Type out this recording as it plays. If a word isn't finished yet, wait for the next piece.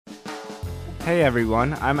Hey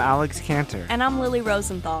everyone, I'm Alex Cantor. And I'm Lily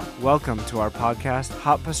Rosenthal. Welcome to our podcast,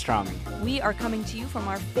 Hot Pastrami. We are coming to you from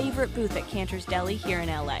our favorite booth at Cantor's Deli here in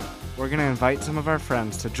LA. We're going to invite some of our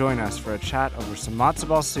friends to join us for a chat over some matzo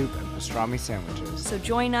ball soup and pastrami sandwiches. So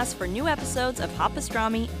join us for new episodes of Hot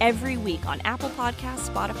Pastrami every week on Apple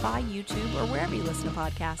Podcasts, Spotify, YouTube, or wherever you listen to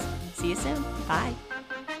podcasts. See you soon. Bye.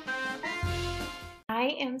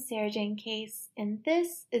 I am Sarah Jane Case, and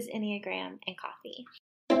this is Enneagram and Coffee.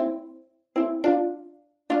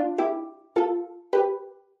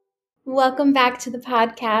 Welcome back to the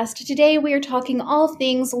podcast. Today we are talking all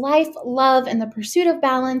things life, love, and the pursuit of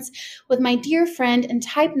balance with my dear friend and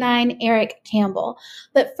Type 9, Eric Campbell.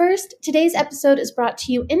 But first, today's episode is brought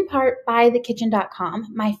to you in part by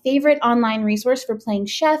thekitchen.com, my favorite online resource for playing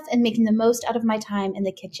chef and making the most out of my time in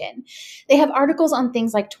the kitchen. They have articles on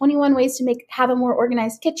things like 21 ways to have a more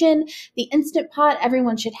organized kitchen, the Instant Pot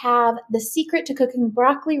everyone should have, the secret to cooking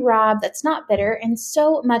broccoli rabe that's not bitter, and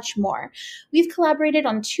so much more. We've collaborated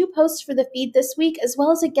on 2 posts for the feed this week, as well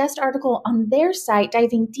as a guest article on their site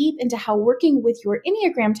diving deep into how working with your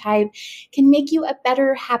Enneagram type can make you a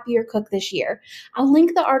better, happier cook this year. I'll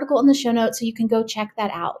link the article in the show notes so you can go check that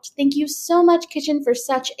out. Thank you so much, Kitchen, for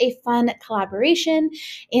such a fun collaboration,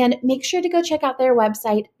 and make sure to go check out their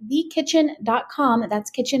website, thekitchen.com. That's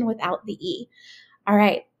kitchen without the E. All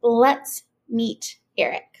right, let's meet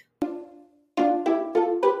Eric.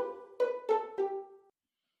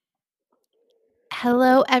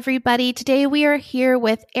 Hello, everybody. Today we are here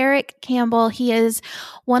with Eric Campbell. He is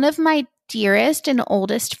one of my dearest and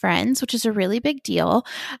oldest friends, which is a really big deal.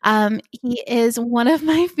 He's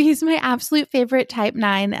my absolute favorite Type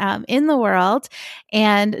 9 in the world,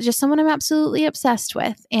 and just someone I'm absolutely obsessed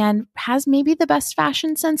with, and has maybe the best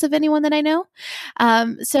fashion sense of anyone that I know.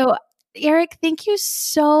 So Eric, thank you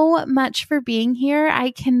so much for being here.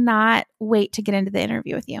 I cannot wait to get into the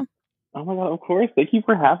interview with you. Oh my God, of course. Thank you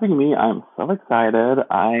for having me. I'm so excited.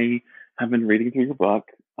 I have been reading through your book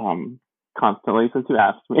constantly since you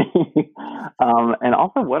asked me. And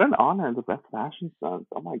also, what an honor, the best fashion sense.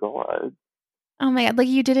 Oh my God. Oh my God, like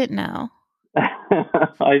you didn't know. I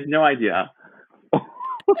have no idea.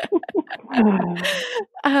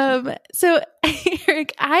 So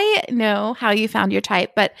Eric, I know how you found your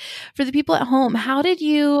type, but for the people at home, how did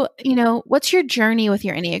what's your journey with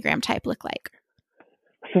your Enneagram type look like?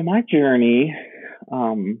 So my journey,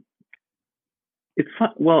 it's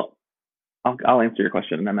fun. Well, I'll answer your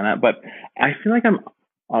question in a minute, but I feel like I'm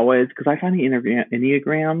always, because I find the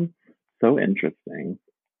Enneagram so interesting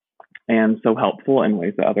and so helpful in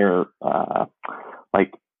ways that other,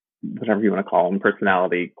 like whatever you want to call them,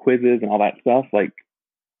 personality quizzes and all that stuff, like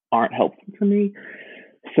aren't helpful to me.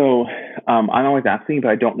 So I'm always asking,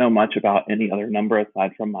 but I don't know much about any other number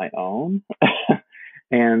aside from my own.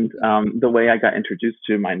 And the way I got introduced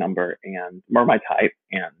to my number or my type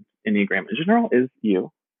and Enneagram in general is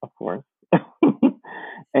you, of course.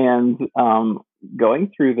 And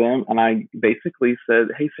going through them, and I basically said,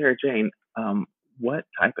 "Hey, Sarah Jane, what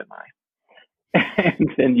type am I?"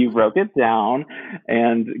 And then you broke it down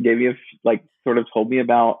and gave me sort of told me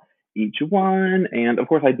about each one. And of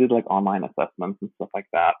course, I did like online assessments and stuff like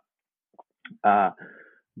that.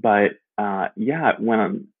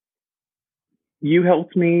 When you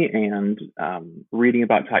helped me and reading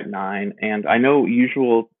about Type 9, and I know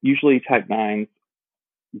usually Type 9s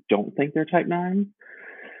don't think they're Type 9s,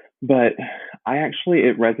 but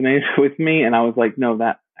it resonated with me, and I was like, no,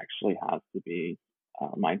 that actually has to be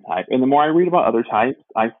my type. And the more I read about other types,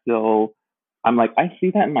 I'm like, I see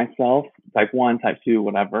that in myself, Type 1, Type 2,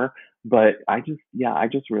 whatever, but I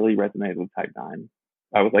just really resonated with Type 9.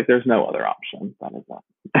 I was like, there's no other option. That is that.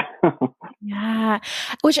 Yeah,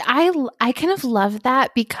 which I kind of love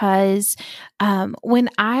that because when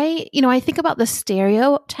I think about the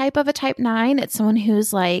stereotype of a Type 9, it's someone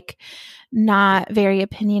who's like not very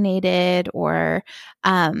opinionated or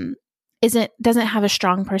doesn't have a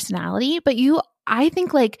strong personality, but I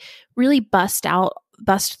think like really bust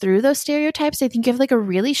through those stereotypes. I think you have like a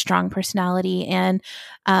really strong personality and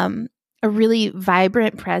a really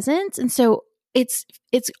vibrant presence, and so it's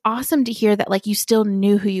awesome to hear that like you still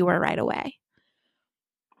knew who you were right away.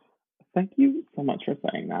 Thank you so much for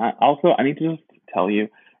saying that. Also, I need to just tell you,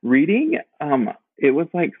 reading, it was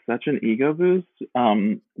like such an ego boost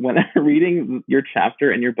when reading your chapter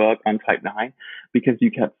in your book on Type 9, because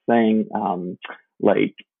you kept saying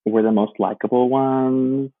like we're the most likable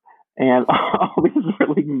ones and all these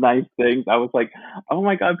really nice things. I was like, oh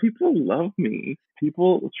my God, people love me.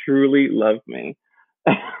 People truly love me.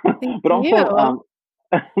 But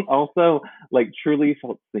also like truly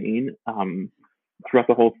felt seen throughout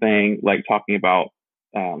the whole thing, like talking about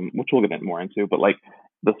which we'll get more into, but like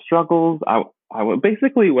the struggles. I would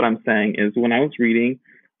basically what I'm saying is when I was reading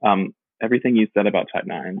everything you said about type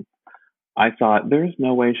 9, I thought there's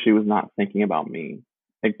no way she was not thinking about me.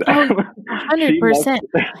 Exactly. 100%.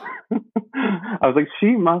 I was like,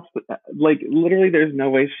 she must, like, literally, there's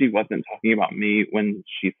no way she wasn't talking about me when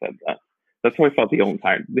she said that. That's how I felt the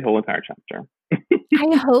whole entire chapter.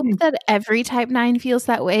 I hope that every type 9 feels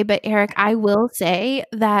that way, but Eric, I will say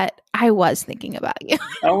that I was thinking about you.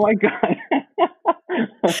 Oh my God.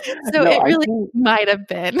 So it really might have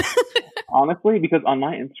been. Honestly, because on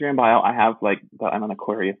my Instagram bio, I have like that I'm an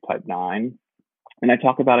Aquarius type 9. And I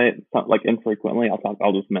talk about it like infrequently.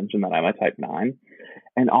 I'll just mention that I'm a type 9.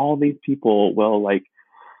 And all these people will like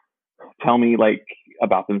tell me like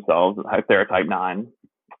about themselves if they're a type 9.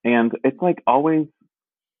 And it's like always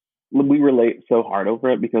we relate so hard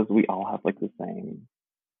over it because we all have like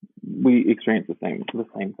we experience the same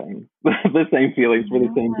things, the same feelings for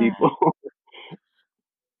the same people.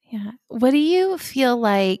 Yeah. What do you feel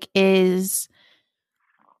like what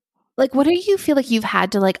do you feel like you've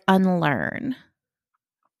had to like unlearn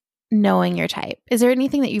knowing your type? Is there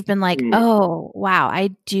anything that you've been like, oh, wow,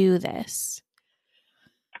 I do this?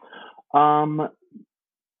 Oh my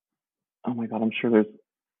God, I'm sure there's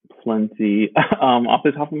plenty. Off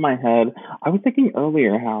the top of my head, I was thinking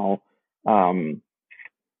earlier how,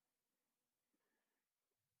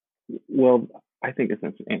 well, I think this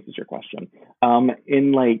answers your question.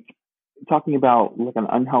 In like talking about like an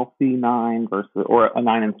unhealthy 9 or a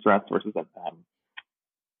 9 in stress versus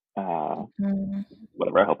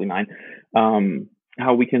whatever, a healthy 9.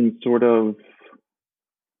 How we can sort of,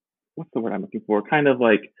 what's the word I'm looking for? Kind of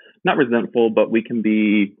like not resentful, but we can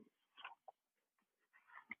be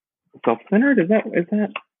self-centered. Is that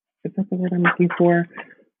the word I'm looking for?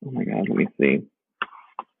 Oh my God, let me see.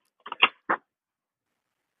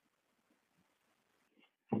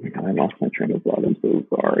 Oh my God, I lost my train of thought. I'm so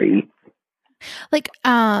sorry. Like,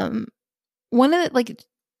 one of the, like,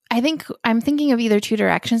 I think I'm thinking of either two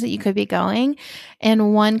directions that you could be going,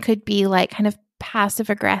 and one could be like kind of passive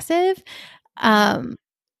aggressive, or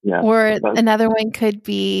another one could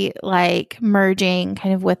be like merging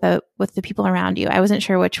kind of with the people around you. I wasn't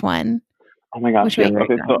sure which one. Oh my gosh! Yes.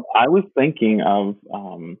 Okay, so I was thinking of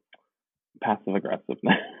passive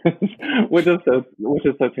aggressiveness, which is so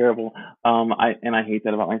terrible. I hate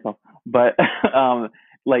that about myself. But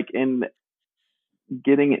like in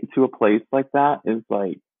getting it to a place like that is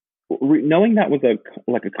like knowing that was a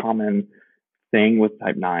common thing with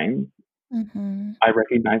type 9. Mm-hmm. I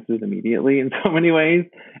recognized it immediately in so many ways,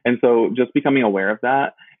 and so just becoming aware of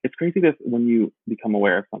that. It's crazy that when you become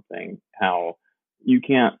aware of something, how you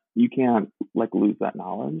can't like lose that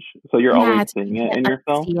knowledge. So you're always seeing it in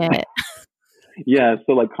yourself. Yeah,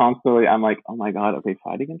 so like constantly I'm like, oh my God, okay,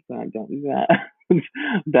 fight against that, don't do that.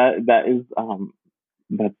 that is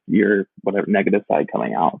that's your whatever negative side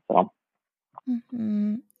coming out. So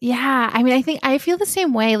yeah, I mean, I feel the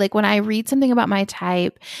same way. Like when I read something about my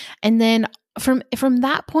type, and then from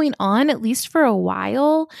that point on, at least for a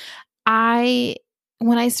while,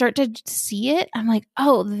 when I start to see it, I'm like,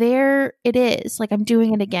 oh, there it is. Like I'm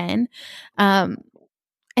doing it again. And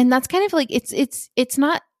that's kind of like, it's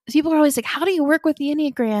not, people are always like, how do you work with the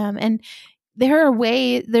Enneagram? And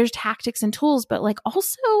there's tactics and tools, but like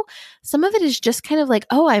also some of it is just kind of like,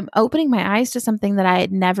 oh, I'm opening my eyes to something that I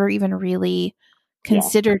had never even really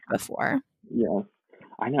considered before. Yeah,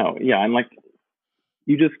 I know. Yeah. And like,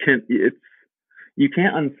 you just can't, you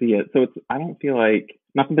can't unsee it. So I don't feel like,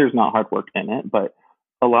 not that there's not hard work in it, but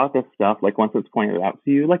a lot of this stuff, like once it's pointed out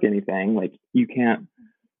to you, like anything, like you can't,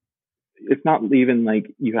 it's not even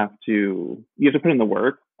like you have to put in the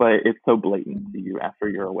work, but it's so blatant to you after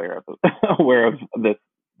you're aware of this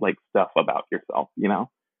like stuff about yourself, you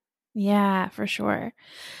know? Yeah, for sure.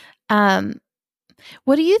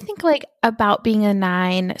 What do you think like about being a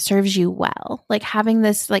 9 serves you well? Like having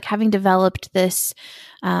developed this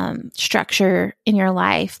structure in your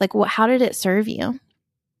life, like how did it serve you?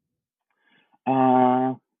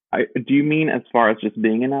 Do you mean as far as just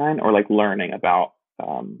being a 9 or like learning about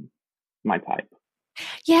my type?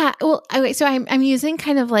 Yeah. Well, okay, so I'm using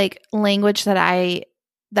kind of like language that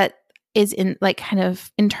is in like kind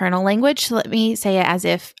of internal language. So let me say it as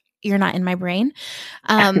if you're not in my brain.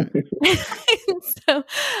 So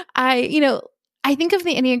I think of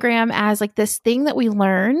the Enneagram as like this thing that we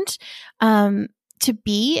learned to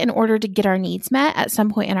be in order to get our needs met at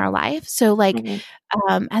some point in our life. So like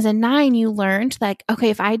as a 9, you learned like,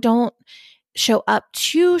 okay, if I don't show up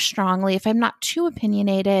too strongly, if I'm not too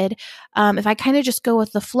opinionated, if I kind of just go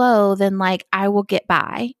with the flow, then like I will get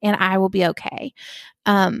by and I will be okay.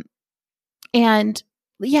 And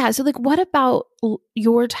yeah, so like what about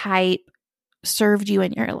your type served you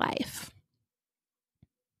in your life?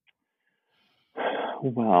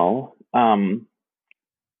 Well,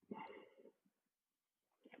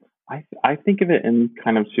 I think of it in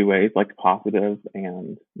kind of two ways, like positive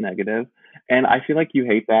and negative. And I feel like you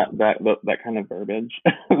hate that kind of verbiage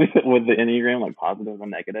with the Enneagram, like positive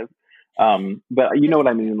and negative. But you know what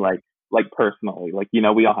I mean, like personally, like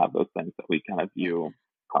we all have those things that we kind of view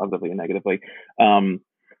positively and negatively.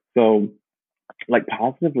 So like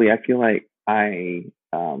positively, I feel like I've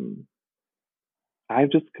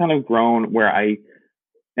just kind of grown where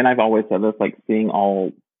and I've always said this, like seeing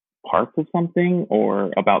all parts of something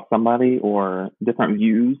or about somebody or different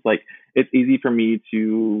views. Like it's easy for me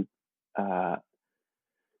to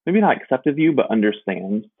maybe not accept a view, but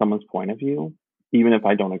understand someone's point of view, even if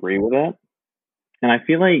I don't agree with it. And I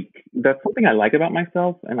feel like that's something I like about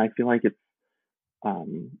myself. And I feel like it's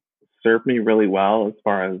served me really well as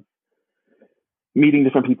far as meeting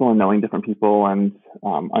different people and knowing different people and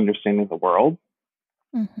understanding the world.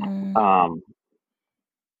 Mm-hmm.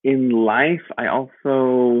 In life,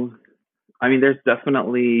 there's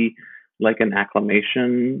definitely like an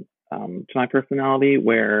acclamation to my personality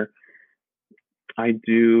where I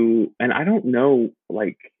do, and I don't know,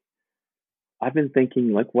 like, I've been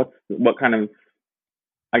thinking, like, what kind of,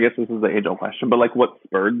 I guess this is the age old question, but like, what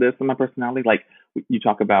spurred this in my personality? Like, you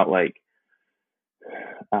talk about, like,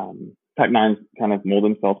 type 9s kind of mold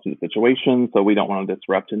themselves to the situation, so we don't want to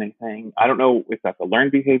disrupt anything. I don't know if that's a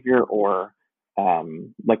learned behavior or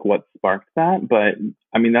like what sparked that, but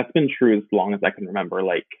I mean, that's been true as long as I can remember.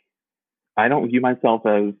 Like, I don't usually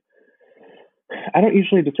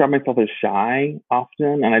describe myself as shy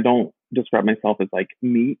often, and I don't describe myself as like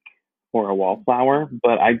meek or a wallflower,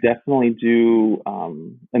 but I definitely do,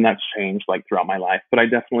 and that's changed like throughout my life, but I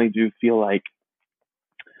definitely do feel like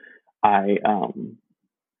I'm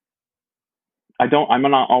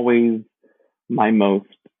not always my most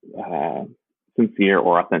sincere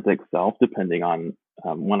or authentic self, depending on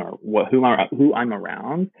who I'm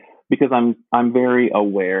around, because I'm very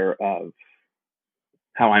aware of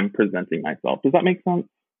how I'm presenting myself. Does that make sense?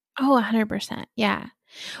 Oh, 100%. Yeah.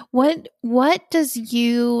 What does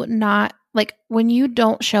you not like when you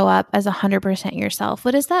don't show up as 100% yourself?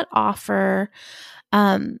 What does that offer?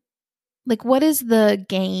 Like, what is the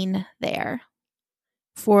gain there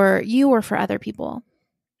for you or for other people?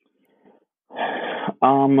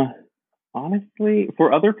 Honestly,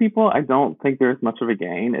 for other people, I don't think there's much of a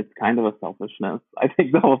gain. It's kind of a selfishness. I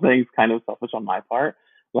think the whole thing's kind of selfish on my part,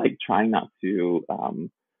 like trying not to.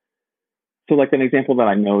 So, like an example that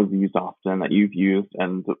I know is used often that you've used,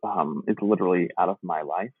 and it's literally out of my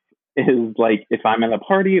life, is like if I'm at a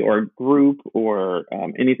party or a group or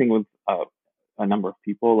anything with a number of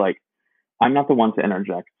people, like I'm not the one to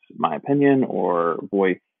interject my opinion or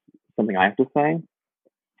voice something I have to say,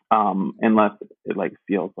 unless it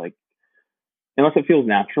unless it feels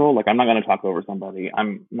natural. Like I'm not going to talk over somebody.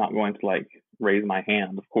 I'm not going to like raise my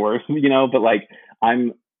hand, of course, but like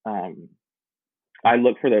I'm, I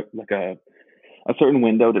look for a certain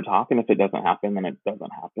window to talk. And if it doesn't happen, then it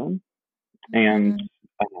doesn't happen. And,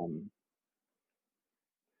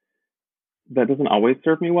 that doesn't always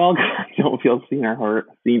serve me well. I don't feel seen or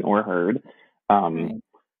heard. Right.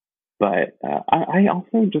 But I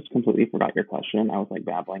also just completely forgot your question. I was like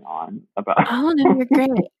babbling on about. Oh no, you're great.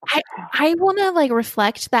 I want to like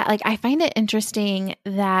reflect that. Like, I find it interesting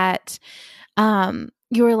that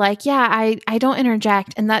you were like, yeah, I don't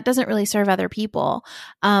interject, and that doesn't really serve other people.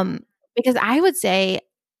 Because I would say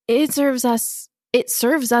it serves us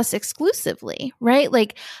exclusively, right?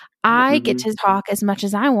 Like, I get to talk as much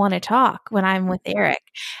as I want to talk when I'm with Eric,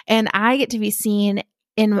 and I get to be seen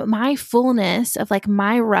in my fullness of like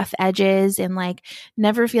my rough edges and like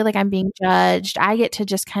never feel like I'm being judged. I get to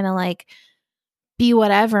just kind of like be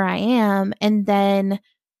whatever I am. And then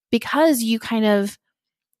because you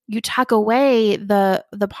tuck away the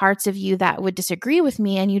parts of you that would disagree with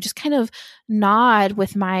me, and you just kind of nod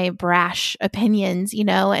with my brash opinions,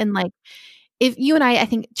 and like if you and I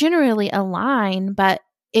think generally align, but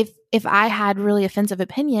if I had really offensive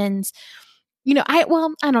opinions, I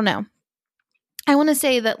don't know. I want to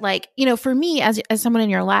say that, like, for me as someone in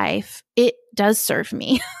your life, it does serve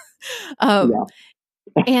me.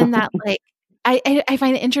 And that, like, I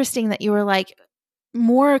find it interesting that you were like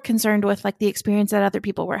more concerned with like the experience that other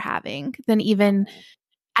people were having than even,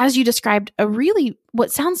 as you described, a really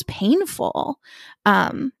what sounds painful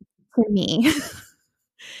for me.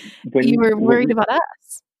 You were worried about us.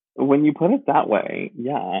 When you put it that way,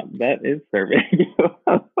 yeah, that is serving you.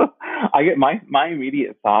 I get my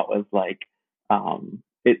immediate thought was like,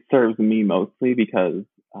 it serves me mostly because,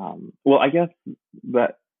 I guess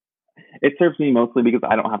that it serves me mostly because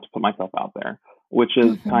I don't have to put myself out there, which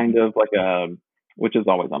is kind of like which is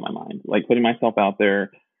always on my mind. Like putting myself out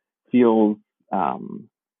there feels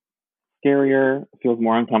scarier, feels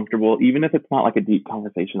more uncomfortable, even if it's not like a deep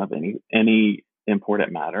conversation of any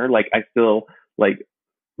important matter. Like I still like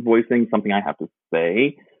voicing something I have to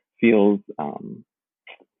say feels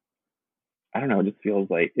I don't know, it just feels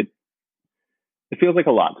like it feels like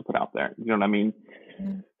a lot to put out there. You know what I mean?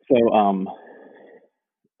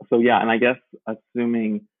 So yeah, and I guess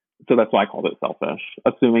assuming so that's why I called it selfish.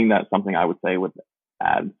 Assuming that something I would say would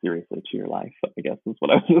add seriously to your life, I guess is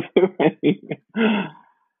what I was assuming.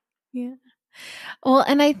 Yeah. Well,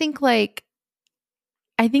 and I think that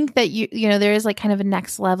you know, there is like kind of a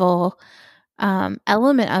next level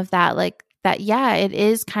element of that, like that, yeah, it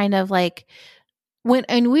is kind of like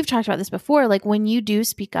and we've talked about this before, like when you do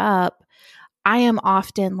speak up, I am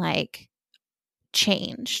often like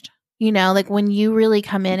changed, you know, like when you really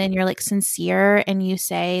come in and you're like sincere and you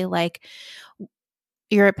say like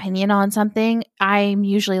your opinion on something, I'm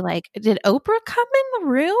usually like, did Oprah come in the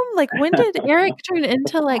room? Like when did Eric turn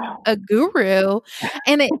into like a guru?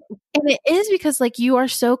 And it is because like you are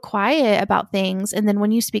so quiet about things. And then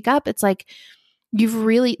when you speak up, it's like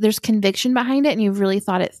there's conviction behind it and you've really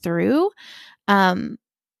thought it through. And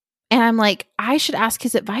I'm like, I should ask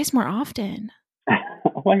his advice more often.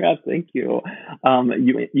 Oh my God, thank you.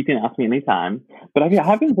 You can ask me anytime. But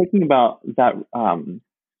I've been thinking about that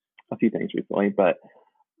a few things recently, but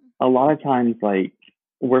a lot of times like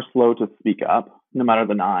we're slow to speak up. No matter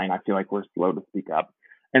the 9, I feel like we're slow to speak up.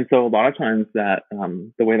 And so a lot of times that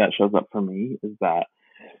the way that shows up for me is that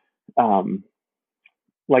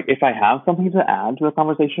like if I have something to add to a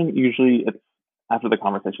conversation, usually it's after the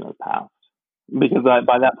conversation has passed. Because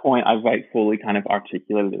by that point, I've like fully kind of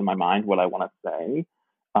articulated in my mind what I want to say.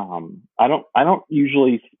 I don't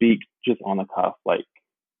usually speak just on the cuff, like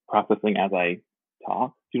processing as I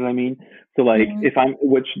talk. Do you know what I mean? So like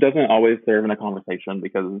which doesn't always serve in a conversation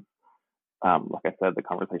because, like I said, the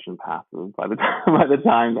conversation passes by the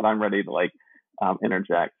time that I'm ready to like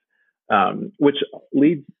interject, which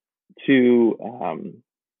leads to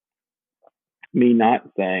me not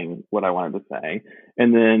saying what I wanted to say.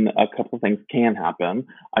 And then a couple of things can happen.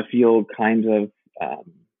 I feel kind of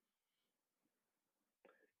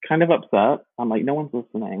upset. I'm like, no one's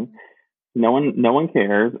listening. No one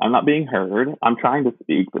cares. I'm not being heard. I'm trying to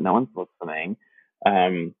speak, but no one's listening.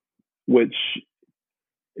 Which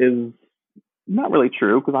is not really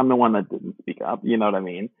true because I'm the one that didn't speak up. You know what I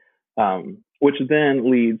mean? Which then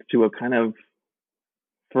leads to a kind of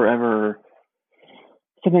forever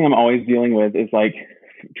something I'm always dealing with is like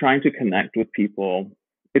trying to connect with people.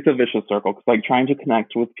 It's a vicious circle because like trying to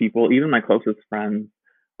connect with people, even my closest friends,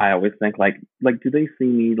 I always think like do they see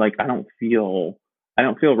me? Like I don't feel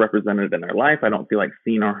represented in their life. I don't feel like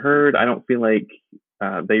seen or heard. I don't feel like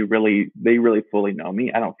they really fully know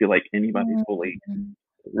me. I don't feel like anybody fully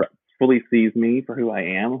sees me for who I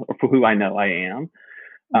am or for who I know I am.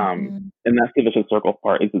 And that's the vicious circle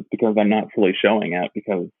part. Is it's because I'm not fully showing it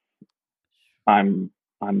because I'm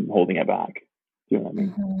holding it back. Do you know what I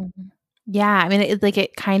mean? Yeah, I mean,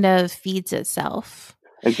 it kind of feeds itself.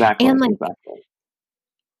 Exactly. And like, exactly.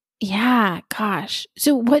 Yeah, gosh.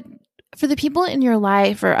 So what for the people in your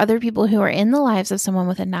life or other people who are in the lives of someone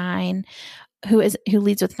with a 9 who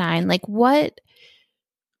leads with 9, like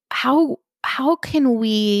how can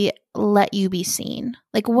we let you be seen?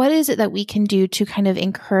 Like what is it that we can do to kind of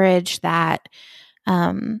encourage that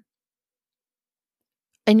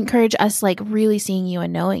encourage us like really seeing you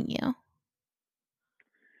and knowing you?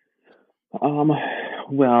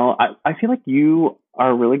 Well, I feel like you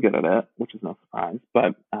are really good at it, which is no surprise,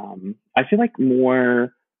 but I feel like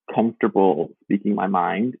more comfortable speaking my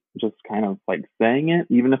mind, just kind of like saying it,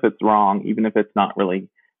 even if it's wrong, even if it's not really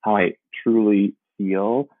how I truly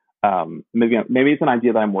feel. Maybe it's an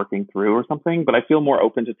idea that I'm working through or something, but I feel more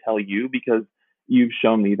open to tell you because you've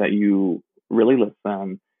shown me that you really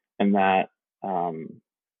listen and that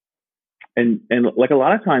and like a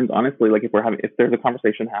lot of times, honestly, like if there's a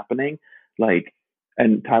conversation happening, like,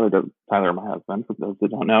 and Tyler, my husband, for those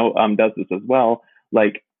that don't know, does this as well.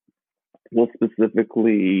 Like, will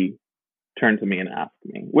specifically turn to me and ask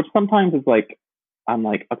me, which sometimes is like, I'm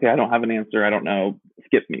like, okay, I don't have an answer. I don't know.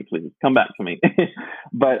 Skip me, please. Come back to me.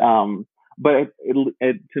 but to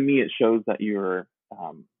me, it shows that you're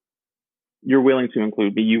willing to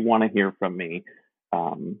include me. You want to hear from me,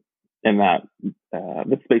 and that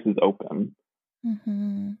the space is open.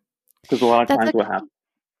 Because a lot of times what happens.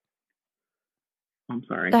 I'm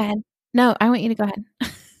sorry. Go ahead. No, I want you to go ahead.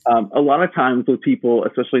 A lot of times with people,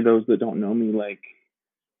 especially those that don't know me, like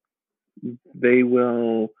they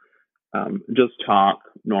will just talk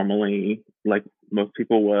normally like most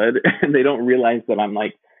people would, and they don't realize that I'm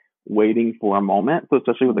like waiting for a moment. So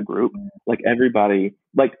especially with a group, like everybody,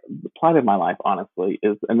 like the plight of my life, honestly,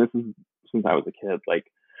 is, and this is since I was a kid, like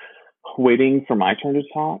waiting for my turn to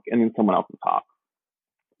talk and then someone else to talk.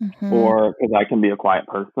 Mm-hmm. Or because I can be a quiet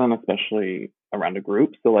person, especially around a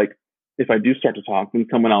group. So like if I do start to talk, then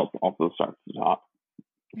someone else also starts to talk.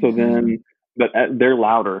 So Mm-hmm. then, but they're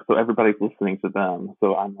louder, so everybody's listening to them.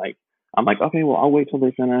 So I'm like, okay, well, I'll wait till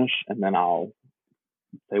they finish, and then I'll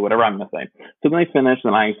say whatever I'm gonna say. So then they finish,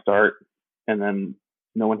 and I start, and then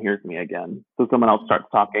no one hears me again. So someone else starts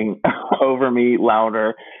talking over me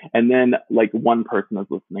louder, and then like one person is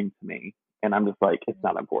listening to me, and I'm just like, it's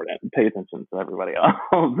not important. Pay attention to everybody else.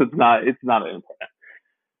 It's not important.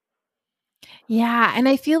 Yeah. And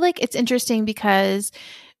I feel like it's interesting because,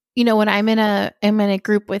 you know, when I'm in a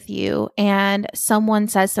group with you and someone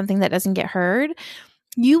says something that doesn't get heard,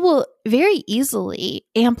 you will very easily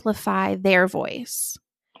amplify their voice.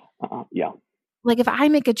 Yeah. Like if I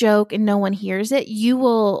make a joke and no one hears it, you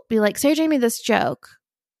will be like, Sarah Jane made this joke.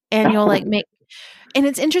 And you'll like make, and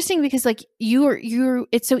it's interesting because like you're,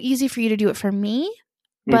 it's so easy for you to do it for me,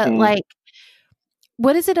 but Mhm. like,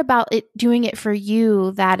 what is it about it doing it for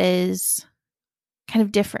you that is kind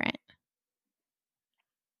of different?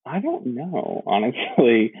 I don't know,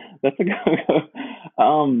 honestly. That's a good.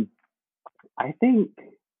 I think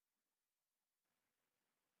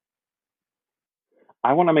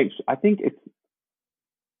I want to make. I think it's.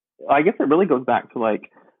 I guess it really goes back to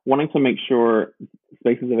like wanting to make sure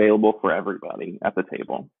space is available for everybody at the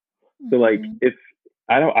table. So like Mhm. if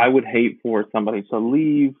I would hate for somebody to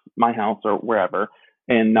leave my house or wherever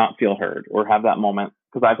and not feel heard or have that moment,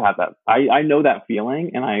 because I've had that. I know that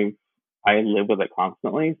feeling, and I live with it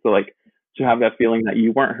constantly. So like to have that feeling that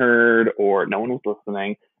you weren't heard or no one was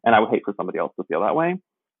listening, and I would hate for somebody else to feel that way.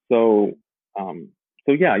 So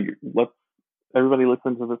so yeah, let's everybody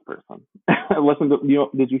listen to this person. Listen to,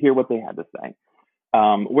 did you hear what they had to say?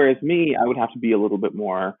 Whereas me, I would have to be a little bit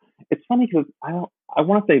more. It's funny because I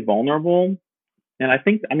want to say vulnerable, and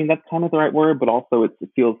I mean that's kind of the right word, but also it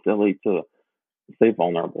feels silly to say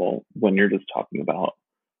vulnerable when you're just talking about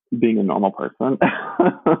being a normal person,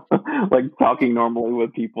 like talking normally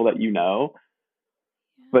with people that you know.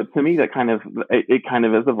 But to me, that kind of it kind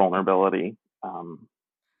of is a vulnerability.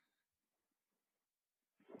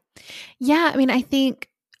 Yeah. I mean, I think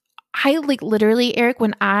I like literally, Eric, so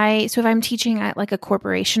if I'm teaching at like a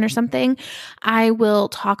corporation or something, I will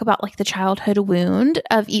talk about like the childhood wound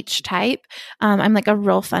of each type. I'm like a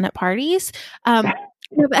real fun at parties. Like,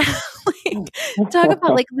 talk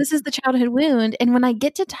about like, this is the childhood wound. And when I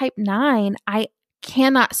get to type 9, I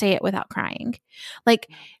cannot say it without crying. Like,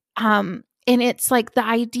 and it's like the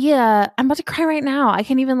idea, I'm about to cry right now. I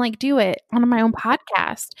can't even like do it on my own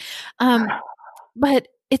podcast. But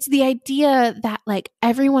it's the idea that like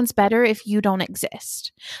everyone's better if you don't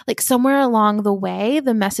exist. Like somewhere along the way,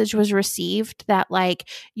 the message was received that like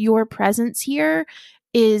your presence here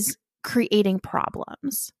is creating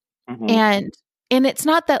problems. Mhm. And it's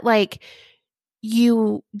not that like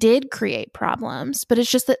you did create problems, but it's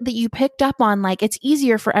just that you picked up on like it's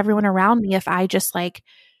easier for everyone around me if I just like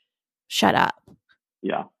shut up.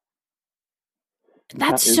 Yeah,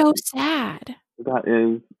 That's that is so sad. a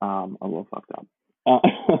little fucked up.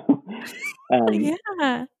 Um,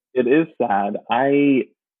 Yeah. it is sad. I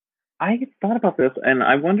thought about this, and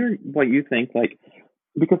I wonder what you think. Like,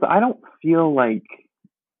 because I don't feel like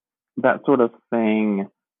that sort of thing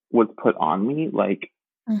was put on me.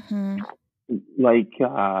 Mm-hmm. I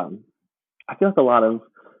feel like a lot of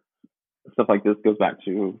stuff like this goes back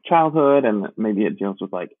to childhood, and maybe it deals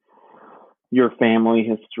with like your family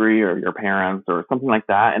history or your parents or something like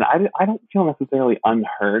that. And I don't feel necessarily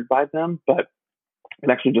unheard by them, but it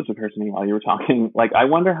actually just occurred to me while you were talking. Like, I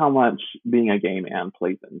wonder how much being a gay man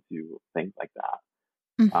plays into things like that.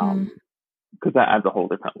 Mm-hmm. Because that adds a whole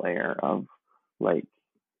different layer of like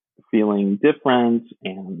feeling different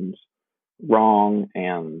and wrong,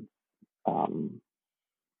 and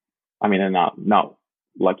I mean, and not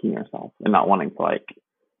liking yourself and not wanting to like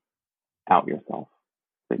out yourself.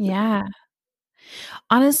 Basically. Yeah.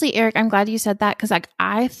 Honestly, Eric, I'm glad you said that because like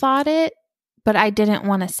I thought it, but I didn't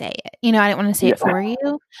want to say it. You know, I didn't want to say it Yeah. for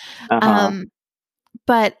you. Uh-huh.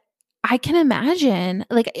 But I can imagine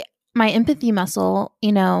like my empathy muscle,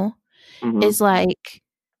 you know, Mhm. is like,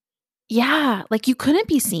 yeah, like you couldn't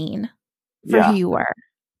be seen for who Yeah. you were.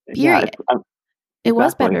 Yeah. Period. It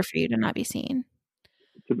was Exactly. better for you to not be seen.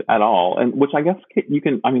 At all, and which I guess you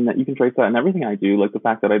can. I mean, that you can trace that in everything I do. Like the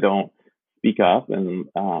fact that I don't speak up, and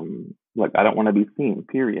like I don't want to be seen.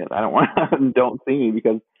 Period. I don't want don't see me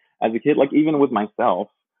because as a kid, like even with myself,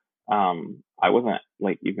 I wasn't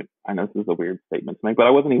like even, I know this is a weird statement to make, but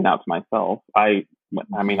I wasn't even out to myself. I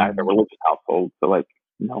mean, I have a religious household, so like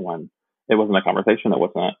it wasn't a conversation. It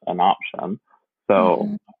wasn't an option.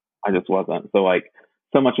 So I just wasn't. So like,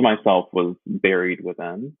 so much of myself was buried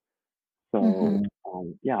within. So,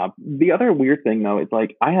 yeah. The other weird thing though is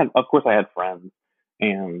like, of course I had friends,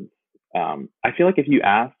 and I feel like if you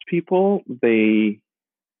asked people,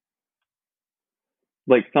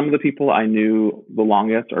 like some of the people I knew the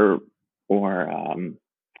longest or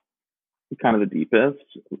kind of the deepest,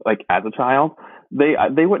 like as a child,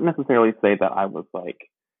 they wouldn't necessarily say that I was like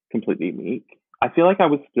completely meek. I feel like I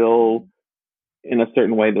was still in a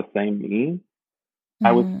certain way the same me.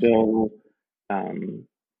 I was still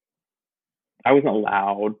I wasn't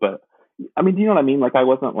loud, but I mean, do you know what I mean? Like I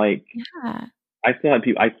wasn't like, Yeah. I still had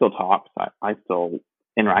people, I still talked, I still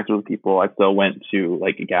interacted with people, I still went to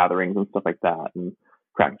like gatherings and stuff like that and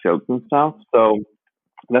cracked jokes and stuff. So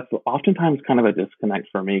that's oftentimes kind of a disconnect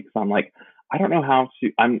for me because I'm like, I don't know how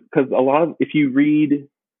to, because a lot of, if you read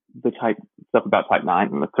the type stuff about type 9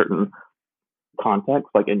 in a certain context,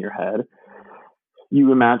 like in your head,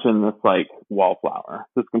 you imagine this like wallflower,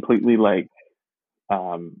 this completely like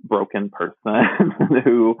broken person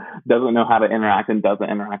who doesn't know how to interact and doesn't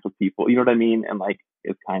interact with people. You know what I mean? And like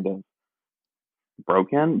is kind of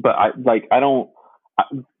broken. But I don't.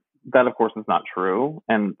 That of course is not true.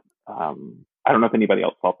 And I don't know if anybody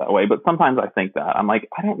else felt that way. But sometimes I think that I'm like,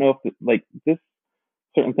 I don't know if like this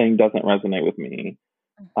certain thing doesn't resonate with me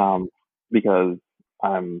because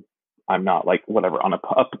I'm not like whatever on a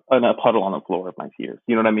puddle on the floor of my tears.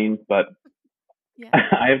 You know what I mean? But Yeah.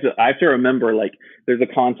 I have to remember like there's a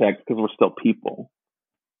context because we're still people.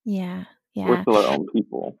 Yeah. We're still our own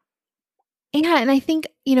people. Yeah. And I think,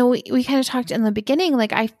 we kind of talked in the beginning,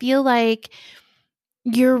 like, I feel like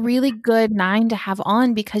you're really good 9 to have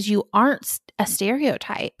on because you aren't a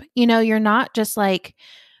stereotype. You're not just like,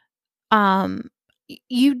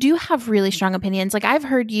 you do have really strong opinions. Like I've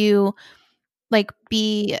heard you like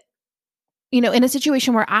be, in a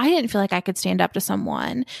situation where I didn't feel like I could stand up to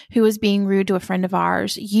someone who was being rude to a friend of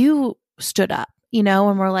ours. You stood up,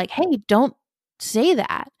 and we're like, hey, don't say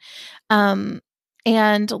that.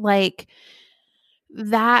 And like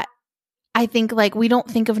that, I think like we don't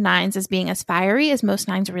think of 9s as being as fiery as most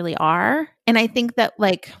 9s really are. And I think that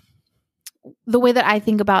like the way that I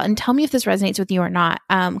think about, and tell me if this resonates with you or not,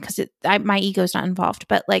 because my ego's not involved,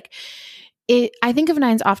 but like I think of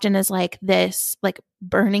 9s often as like this like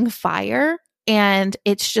burning fire, and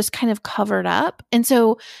it's just kind of covered up. And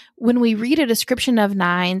so when we read a description of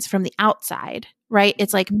 9s from the outside, right,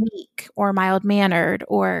 it's like meek or mild mannered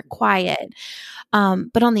or quiet.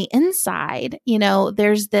 But on the inside,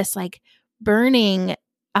 there's this like burning,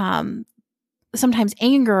 sometimes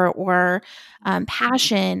anger or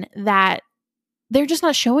passion that they're just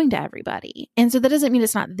not showing to everybody. And so that doesn't mean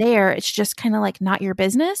it's not there. It's just kind of like not your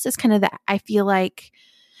business. It's kind of that I feel like,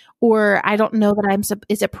 or I don't know that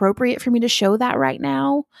it's appropriate for me to show that right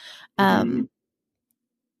now.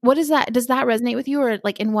 What is that? Does that resonate with you, or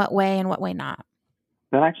like in what way and what way not?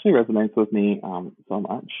 That actually resonates with me so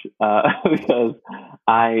much because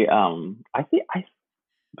I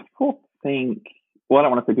people think, well, I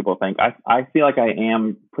don't want to say people think, I feel like I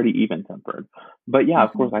am pretty even tempered, but yeah,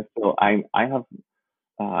 of course I have.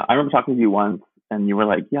 I remember talking to you once, and you were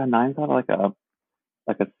like, "Yeah, 9s have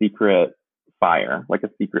like a secret fire, like a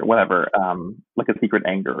secret whatever, like a secret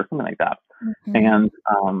anger or something like that." And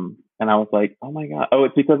I was like, "Oh my god!" Oh,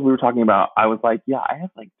 it's because we were talking about. I was like, "Yeah, I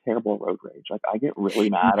have like terrible road rage. Like I get really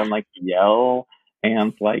mad and like yell,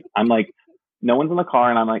 and like I'm like, no one's in the car,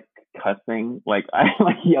 and I'm like cussing, like I'm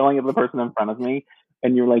like yelling at the person in front of me."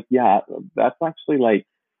 And you're like, "Yeah, that's actually like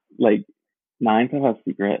 9s have a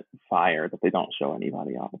secret fire that they don't show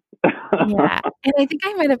anybody else." Yeah. And I think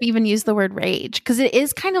I might have even used the word rage because it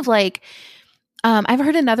is kind of like, I've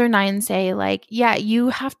heard another 9 say like, yeah, you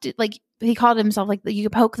have to like, he called himself like, you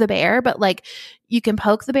can poke the bear, but like you can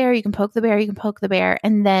poke the bear, you can poke the bear, you can poke the bear,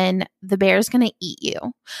 and then the bear's going to eat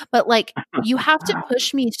you. But like, you have to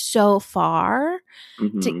push me so far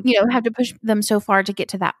to, have to push them so far to get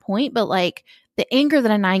to that point. But like the anger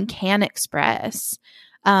that a 9 can express,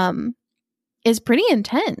 is pretty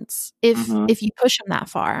intense if you push them that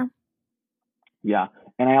far. Yeah.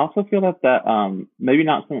 And I also feel that maybe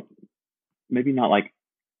not like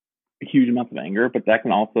huge amounts of anger, but that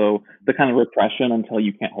can also, the kind of repression until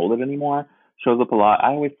you can't hold it anymore shows up a lot. I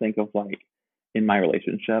always think of like in my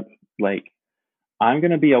relationship, like I'm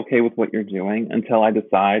going to be okay with what you're doing until I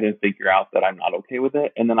decide and figure out that I'm not okay with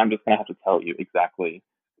it. And then I'm just going to have to tell you exactly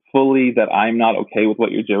fully that I'm not okay with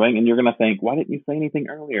what you're doing. And you're going to think, why didn't you say anything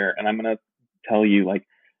earlier? And I'm going to tell you like,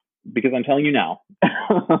 because I'm telling you now,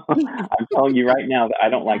 I'm telling you right now that I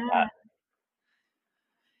don't like that.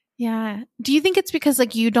 Yeah. Do you think it's because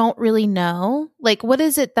like you don't really know? Like what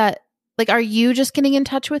is it that like are you just getting in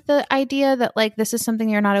touch with the idea that like this is something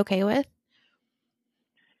you're not okay with?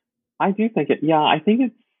 I do think it. Yeah, I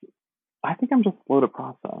think I'm just slow to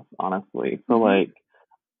process, honestly. So Mhm. like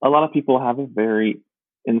a lot of people have a very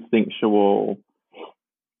instinctual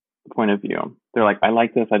point of view. They're like, I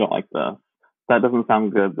like this, I don't like this. That doesn't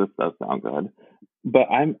sound good. This does sound good.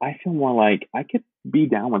 But I feel more like I could be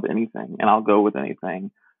down with anything and I'll go with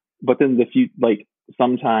anything. But then like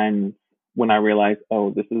sometimes when I realize,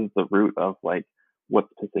 oh, this is the root of like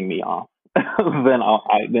what's pissing me off,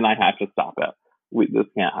 then I have to stop it. This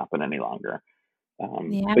can't happen any longer.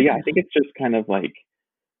 Yeah. But yeah, I think it's just kind of like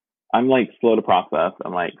I'm like slow to process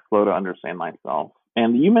and like slow to understand myself.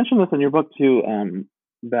 And you mentioned this in your book too,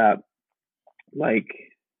 that like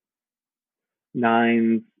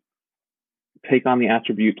nines take on the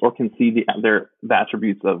attributes or can see the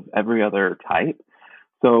attributes of every other type.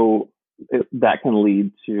 So that can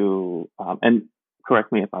lead to, and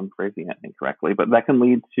correct me if I'm phrasing it incorrectly, but that can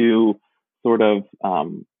lead to sort of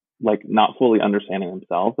like not fully understanding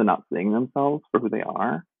themselves and not seeing themselves for who they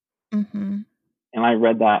are. Mm-hmm. And I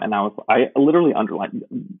read that and I literally underlined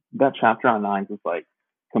that chapter on nines is like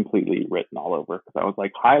completely written all over because I was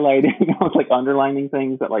like highlighting, I was like underlining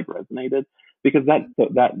things that like resonated because that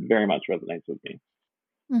very much resonates with me.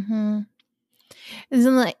 Mm-hmm.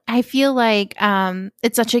 Isn't like I feel like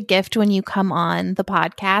it's such a gift when you come on the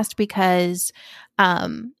podcast because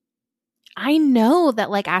I know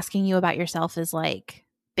that like asking you about yourself is like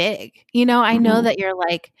big. You know, I know that you're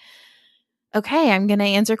like, okay, I'm going to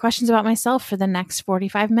answer questions about myself for the next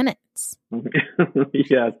 45 minutes.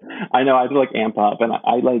 Yes, I know. I had to like amp up, and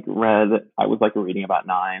I was like reading about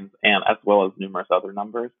nines and as well as numerous other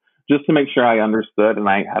numbers just to make sure I understood, and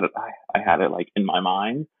I had it like in my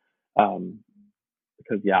mind,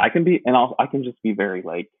 because yeah, I can be, and I can just be very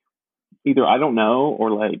like either I don't know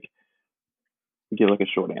or like give like a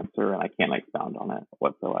short answer and I can't expound on it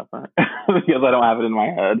whatsoever because I don't have it in my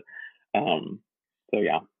head. So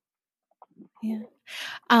yeah. Yeah.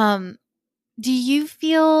 Do you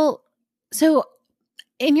feel so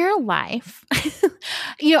in your life?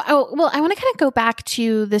 Well, I want to kind of go back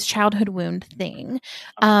to this childhood wound thing,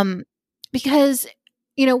 because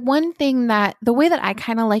one thing that the way that I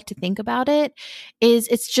kind of like to think about it is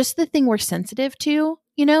it's just the thing we're sensitive to,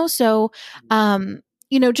 so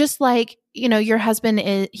just like your husband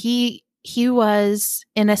is he was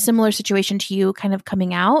in a similar situation to you kind of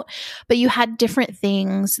coming out, but you had different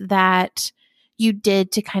things that you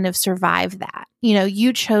did to kind of survive that.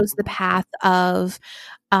 You chose the path of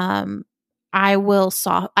I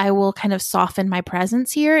will kind of soften my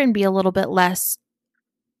presence here and be a little bit less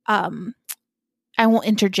I won't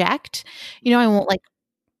interject. I won't like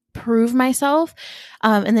prove myself.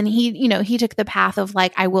 And then he took the path of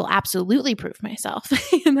like, I will absolutely prove myself.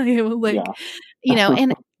 And I will like,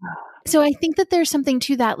 and so I think that there's something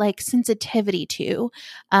to that like sensitivity too.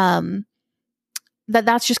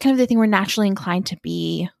 That's just kind of the thing we're naturally inclined to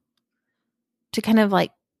be, to kind of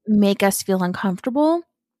like make us feel uncomfortable.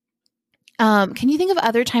 Can you think of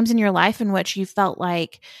other times in your life in which you felt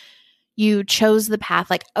like you chose the path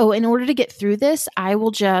like, oh, in order to get through this, I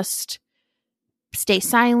will just stay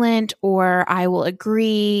silent, or I will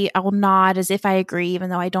agree. I will nod as if I agree, even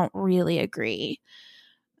though I don't really agree.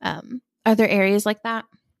 Are there areas like that?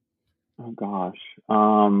 Oh gosh.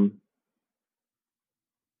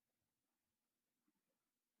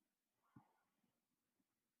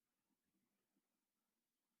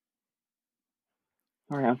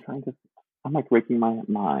 Sorry, I'm like raking my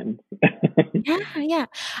mind. Yeah.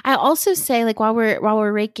 I also say like while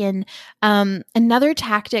we're raking, another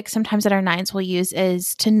tactic sometimes that our nines will use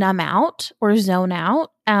is to numb out or zone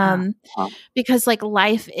out. Because like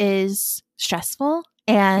life is stressful.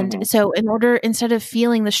 And so instead of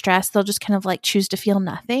feeling the stress, they'll just kind of like choose to feel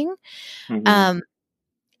nothing.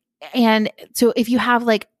 And so if you have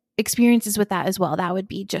like experiences with that as well, that would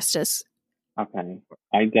be just as okay.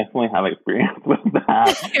 I definitely have experience with that.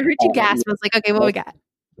 I heard you gasp. I was like, okay, what we got?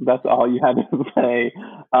 That's all you had to say.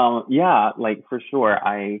 Yeah, like for sure.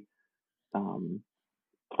 I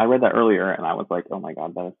read that earlier and I was like, oh my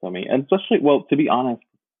God, that is so me. And especially, well, to be honest,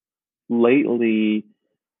 recently,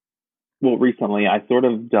 I sort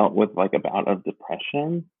of dealt with like a bout of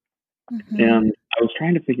depression, and I was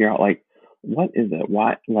trying to figure out like, what is it?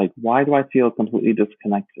 Why do I feel completely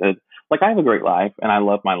disconnected? Like I have a great life and I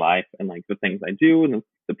love my life and like the things I do and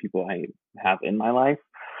the people I have in my life.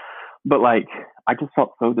 But like, I just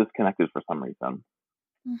felt so disconnected for some reason.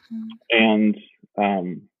 And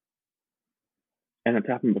and it's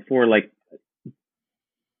happened before, like,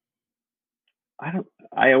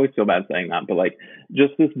 I always feel bad saying that, but like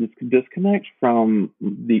just this disconnect from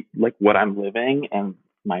the, like, what I'm living and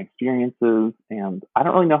my experiences. And I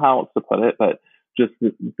don't really know how else to put it, but just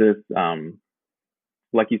this,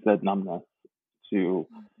 like you said, numbness to,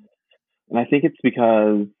 and I think it's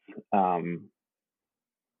because, um,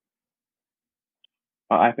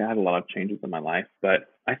 I've had a lot of changes in my life, but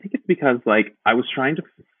I think it's because like I was trying to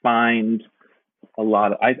find I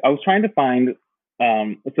was trying to find,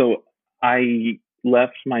 so I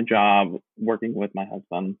left my job working with my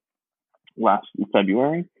husband last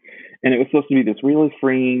February, and it was supposed to be this really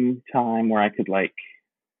freeing time where I could like,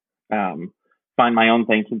 um, find my own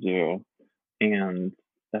thing to do, and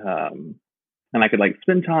um, and I could like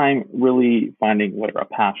spend time really finding whatever a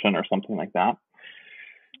passion or something like that.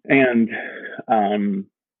 And um,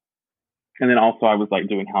 and then also I was like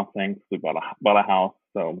doing house things, we bought a house,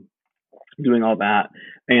 so doing all that.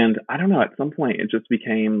 And I don't know, at some point it just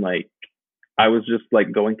became like I was just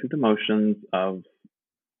like going through the motions of,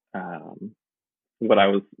 um, what I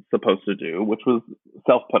was supposed to do, which was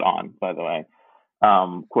self put on, by the way,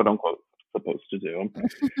 quote unquote supposed to do.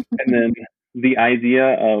 And then the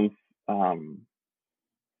idea of, um,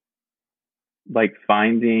 like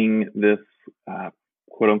finding this,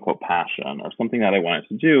 quote unquote passion or something that I wanted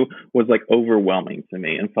to do was like overwhelming to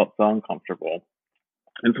me and felt so uncomfortable.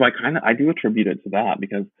 And so I do attribute it to that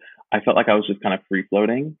because I felt like I was just kind of free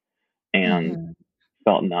floating and Mhm.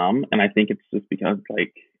 felt numb. And I think it's just because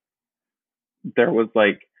like there was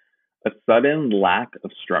like a sudden lack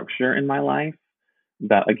of structure in my life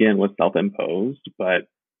that again was self imposed, but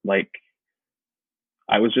like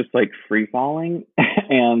I was just like free falling.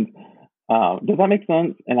 And does that make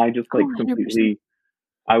sense? And I just Oh, like 100%. completely,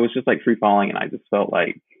 I was just like free falling, and I just felt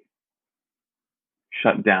like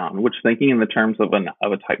shut down, which thinking in the terms of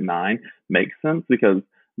a type 9 makes sense because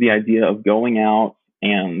the idea of going out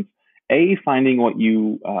and finding what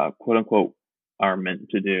you, quote unquote, are meant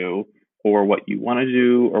to do, or what you want to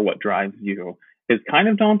do, or what drives you is kind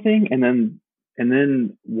of daunting. And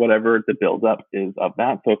then whatever the build up is of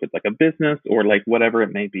that. So if it's like a business or like whatever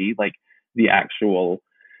it may be, like the actual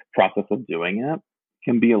process of doing it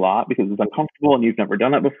can be a lot because it's uncomfortable and you've never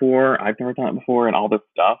done it before. I've never done it before, and all this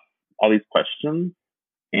stuff, all these questions.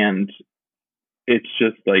 And it's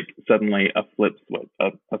just like suddenly a flip switch,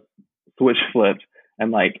 a switch flipped,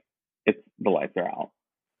 and like it's the lights are out.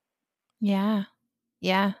 Yeah.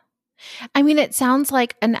 Yeah. I mean, it sounds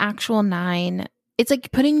like an actual 9. It's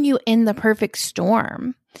like putting you in the perfect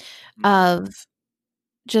storm of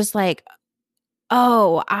just like,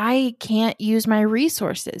 oh, I can't use my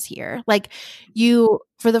resources here. Like you,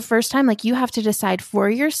 for the first time, like you have to decide for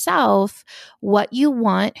yourself what you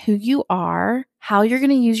want, who you are, how you're going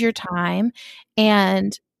to use your time,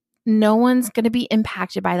 and no one's going to be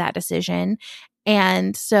impacted by that decision.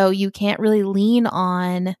 And so you can't really lean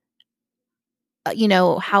on,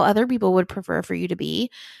 how other people would prefer for you to be.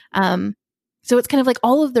 So it's kind of like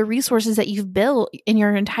all of the resources that you've built in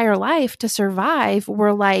your entire life to survive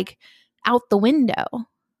were like out the window.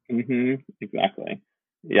 Exactly.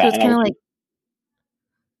 So Yeah, it's and I kind was of like, just,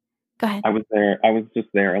 go ahead. I was there. I was just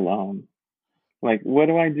there alone. Like, what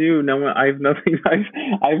do I do? No one. I have nothing.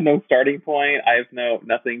 I have no starting point. I have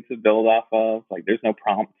nothing to build off of. Like, there's no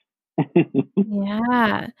prompt.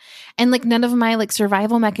 Yeah. And like none of my like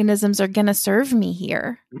survival mechanisms are going to serve me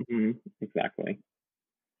here. Exactly.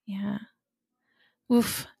 Yeah.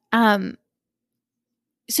 Oof.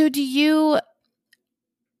 So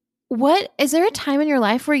what is there a time in your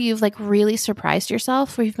life where you've like really surprised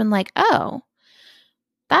yourself where you've been like, "Oh,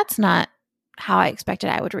 that's not how I expected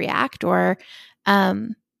I would react,"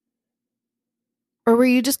 um or where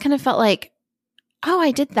you just kind of felt like, "Oh,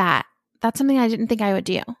 I did that. That's something I didn't think I would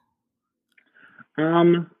do."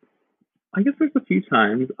 Um, I guess there's a few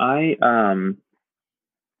times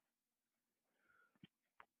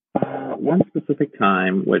one specific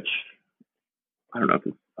time, which I don't know if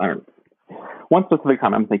it's I don't one specific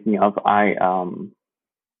time I'm thinking of, I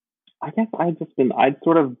guess I'd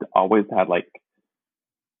sort of always had like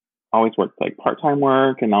always worked like part-time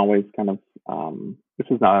work and always kind of, this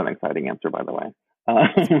is not an exciting answer, by the way.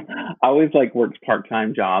 I always like worked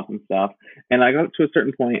part-time jobs and stuff. And I got to a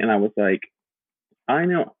certain point and I was like, I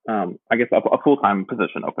know, I guess a full-time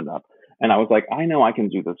position opened up and I was like, I know I can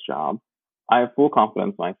do this job. I have full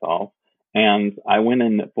confidence in myself. And I went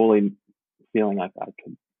in fully feeling like I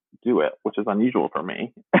could do it, which is unusual for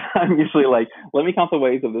me. I'm usually like, let me count the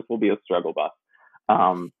ways of this will be a struggle bus.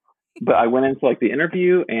 Um, but I went into like the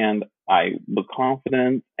interview and I was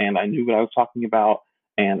confident and I knew what I was talking about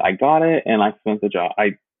and I got it and I spent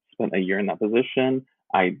a year in that position.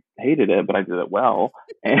 I hated it, but I did it well.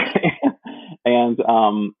 And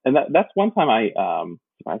that's one time I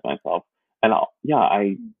surprised myself. And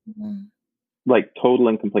I Mhm. like total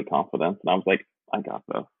and complete confidence. And I was like, I got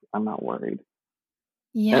this. I'm not worried.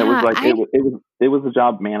 And it was Yeah, like, it was a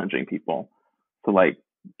job managing people. So like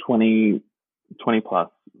 20 plus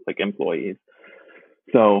like employees.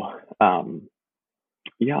 So,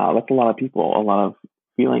 yeah, that's a lot of people, a lot of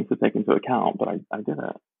feelings to take into account, but I did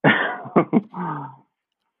it.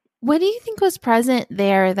 what do you think was present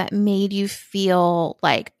there that made you feel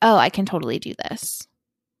like, oh, I can totally do this?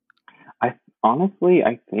 I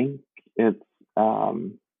think it's a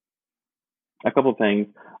couple of things.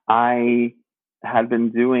 I had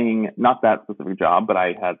been doing not that specific job, but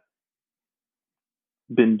I had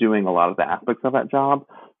been doing a lot of the aspects of that job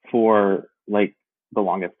for like the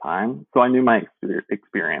longest time. So I knew my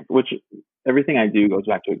experience, which everything I do goes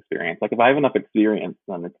back to experience. Like if I have enough experience,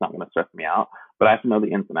 then it's not going to stress me out, but I have to know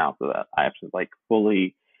the ins and outs of that. I have to like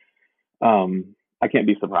fully, I can't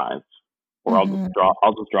be surprised or I'll just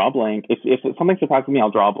draw a blank. If something surprises me, I'll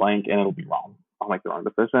draw a blank and it'll be wrong. I'll make the wrong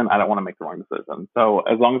decision. I don't want to make the wrong decision. So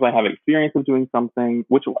as long as I have experience of doing something,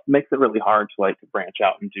 which makes it really hard to like branch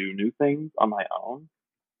out and do new things on my own,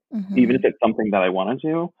 even if it's something that I want to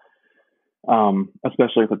do,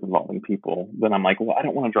 especially if it's involving people, then I'm like, well, I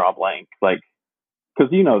don't want to draw a blank. Like, cause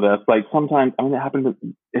you know this, like sometimes, I mean,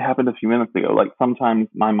 it happened a few minutes ago. Like sometimes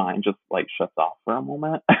my mind just like shuts off for a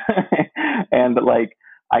moment and like,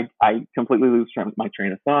 I completely lose my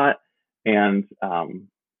train of thought and,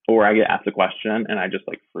 or I get asked a question and I just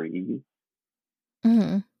like freeze.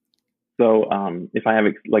 Mm-hmm. So, if I have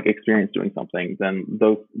like experience doing something, then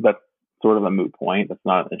that's sort of a moot point. That's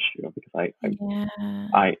not an issue because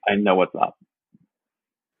I know what's up.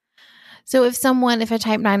 So if a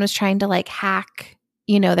type 9 was trying to like hack,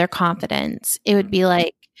 their confidence, it would be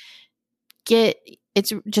like,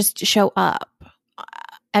 just show up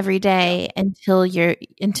every day until you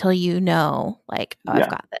know, like, oh, I've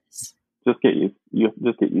got this. Just get used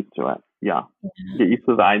to it. Yeah. Get used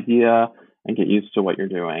to the idea and get used to what you're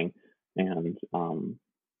doing. And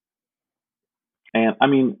I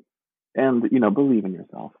mean, and believe in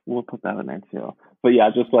yourself. We'll put that in there too. But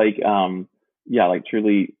yeah, just like like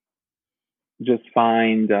truly just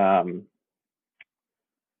find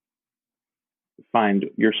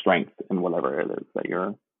your strength in whatever it is that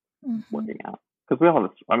you're working at. Because we all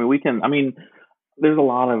have there's a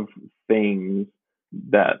lot of things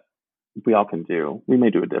that we all can do. We may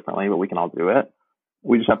do it differently, but we can all do it.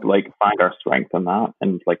 We just have to like find our strength in that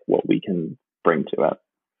and like what we can bring to it.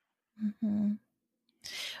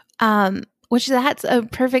 Which that's a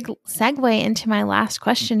perfect segue into my last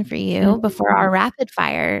question for you before our rapid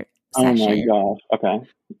fire session. Oh my gosh. Okay.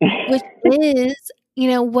 Which is,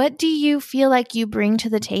 what do you feel like you bring to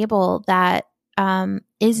the table that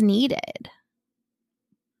is needed?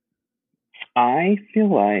 I feel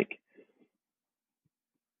like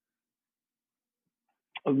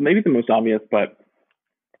maybe the most obvious, but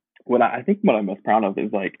what I'm most proud of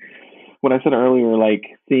is like what I said earlier,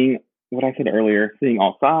 like seeing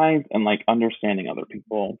all sides and like understanding other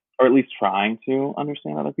people, or at least trying to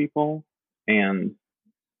understand other people. And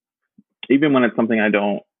even when it's something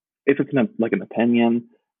if it's an opinion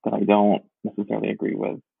that I don't necessarily agree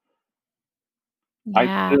with,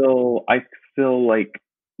 I still like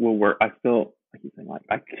will work. I keep saying like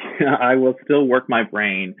I will still work my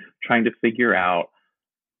brain trying to figure out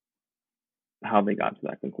how they got to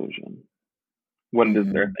that conclusion, what it is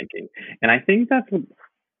they're thinking. And I think that's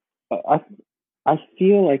what I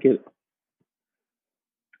feel like it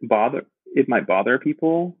might bother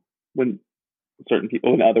people when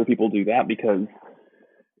other people do that, because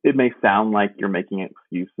it may sound like you're making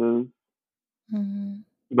excuses.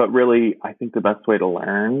 But really, I think the best way to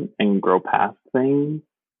learn and grow past things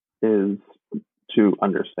is to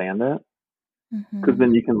understand it, because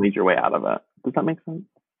then you can lead your way out of it. Does that make sense?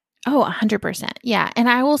 Oh, 100%. Yeah. And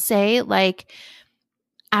I will say, like,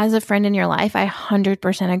 as a friend in your life, I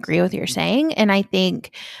 100% agree with what you're saying. And I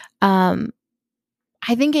think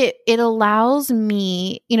it allows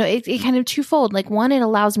me, it kind of twofold. Like, one, it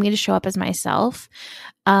allows me to show up as myself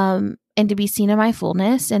and to be seen in my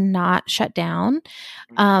fullness and not shut down.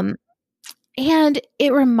 And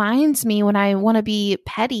it reminds me when I want to be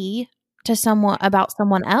petty to someone about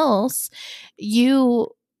someone else, you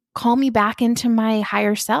call me back into my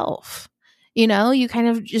higher self. You kind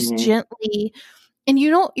of just gently, and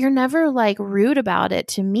you're never like rude about it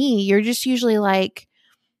to me. You're just usually like,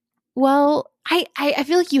 well, I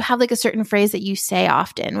feel like you have like a certain phrase that you say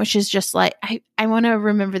often, which is just like, I want to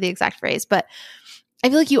remember the exact phrase, but I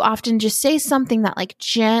feel like you often just say something that like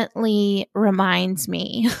gently reminds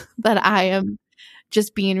me that I am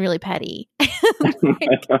just being really petty.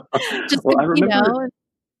 Just, Well, I you remember. know,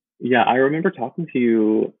 Yeah, I remember talking to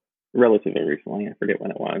you relatively recently. I forget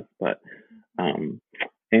when it was, but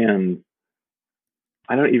and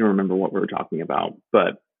I don't even remember what we were talking about.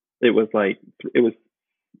 But it was like it was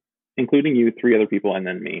including you, three other people, and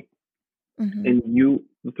then me. And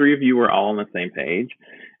the three of you were all on the same page.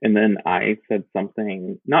 And then I said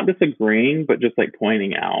something, not disagreeing, but just like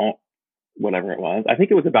pointing out whatever it was. I think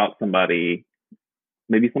it was about maybe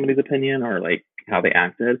somebody's opinion or like how they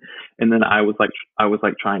acted. And then I was like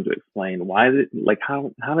trying to explain how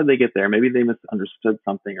did they get there? Maybe they misunderstood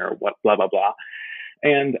something or what, blah, blah, blah.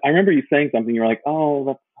 And I remember you saying something. You were like, oh,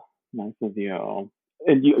 that's nice of you.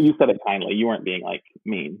 And you said it kindly. You weren't being like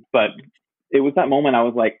mean, but it was that moment I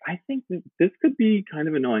was like, I think that this could be kind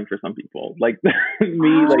of annoying for some people. Like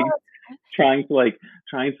me, like trying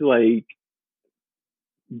to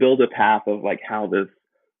build a path of like how this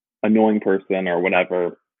annoying person or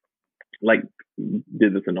whatever, like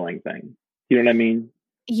did this annoying thing. You know what I mean?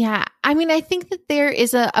 Yeah. I mean, I think that there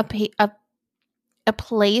is a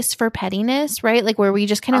place for pettiness, right? Like where we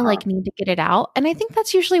just kind of like need to get it out. And I think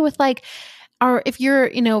that's usually with like if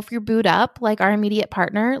you're booed up, like our immediate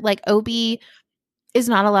partner, like Obi is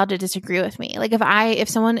not allowed to disagree with me. Like if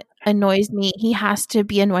someone annoys me, he has to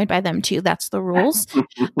be annoyed by them too. That's the rules.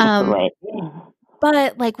 Right.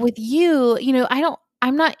 But like with you,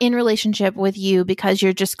 I'm not in relationship with you because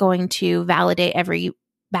you're just going to validate every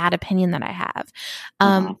bad opinion that I have.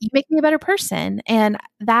 You make me a better person. And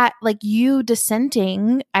that like you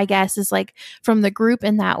dissenting, I guess, is like from the group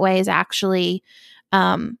in that way is actually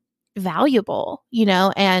valuable,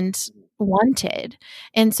 and wanted.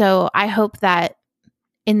 And so I hope that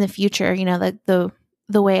in the future,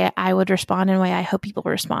 the way I would respond and the way I hope people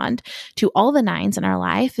respond to all the nines in our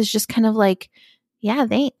life is just kind of like, yeah,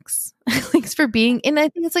 thanks. Thanks for being. And I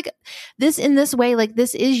think it's like this in this way, like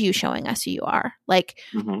this is you showing us who you are. Like,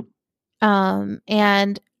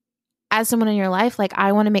 and as someone in your life, like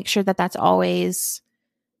I want to make sure that that's always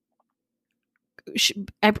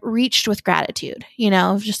I've reached with gratitude,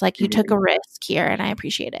 just like you took a risk here and I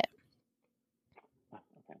appreciate it.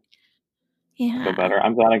 Yeah. I feel better.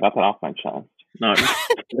 I'm glad I got that off my chest. No.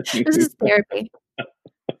 This is therapy.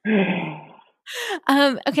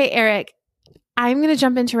 Okay, Eric, I'm going to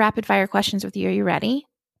jump into rapid fire questions with you. Are you ready?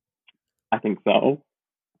 I think so.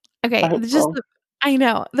 Okay. I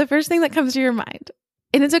know the first thing that comes to your mind,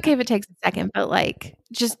 and it's okay if it takes a second, but like,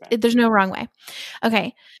 there's no wrong way.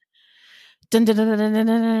 Okay. Dun, dun, dun, dun, dun,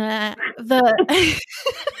 dun, dun,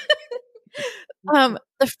 dun.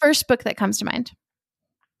 The first book that comes to mind.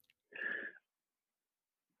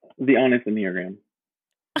 The Honest Enneagram.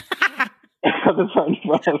 I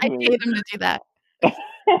paid him to do that.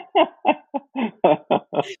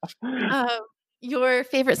 Your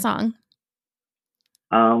favorite song?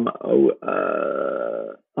 Oh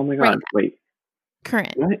my God! Right. Wait.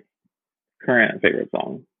 Current. What? Current favorite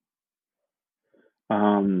song.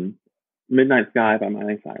 Midnight Sky by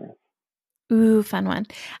Miley Cyrus. Ooh, fun one.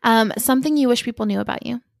 Something you wish people knew about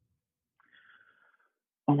you.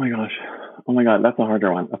 Oh my gosh. Oh my God, that's a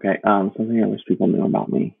harder one. Okay. Something I wish people knew about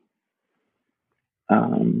me.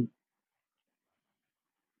 Oh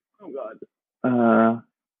God.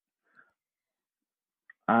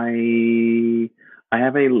 I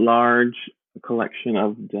have a large collection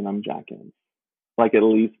of denim jackets. Like at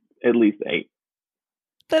least 8.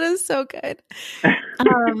 That is so good.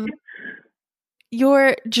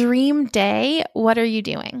 Your dream day, what are you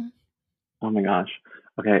doing? Oh my gosh.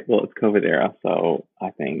 Okay, well, it's COVID era, so I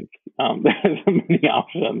think there's many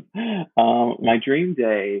options. My dream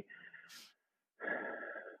day.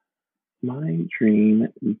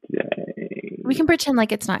 We can pretend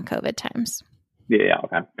like it's not COVID times. Yeah,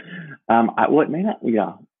 okay. Well, it may not.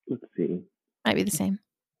 Yeah, let's see. Might be the same.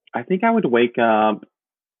 I think I would wake up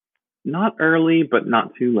not early, but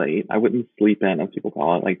not too late. I wouldn't sleep in, as people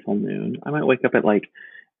call it, like till noon. I might wake up at like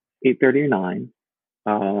 8:30 or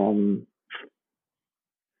 9.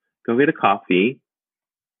 Go get a coffee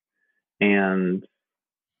and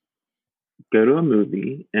go to a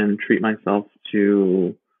movie and treat myself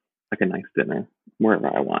to like a nice dinner wherever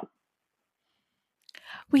I want.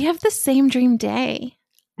 We have the same dream day.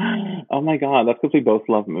 Oh my God, that's because we both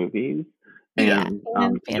love movies and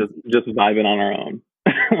just vibing on our own.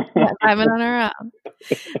 Vibing on our own.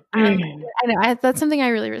 I know that's something I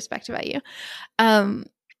really respect about you.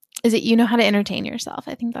 Is it you know how to entertain yourself?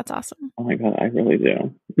 I think that's awesome. Oh my God, I really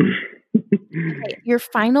do. Okay, your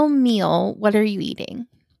final meal, what are you eating?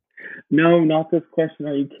 No, not this question.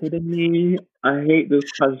 Are you kidding me? I hate this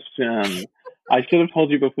question. I should have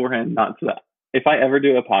told you beforehand not to. If I ever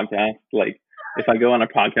do a podcast, like if I go on a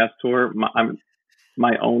podcast tour,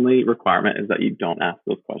 My only requirement is that you don't ask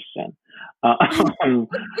those questions.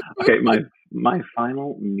 Okay, my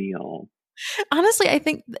final meal. Honestly, I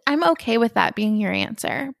think I'm okay with that being your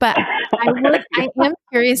answer, but Okay. I am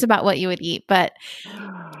curious about what you would eat, but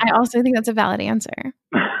I also think that's a valid answer.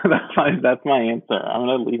 That's fine. That's my answer. I'm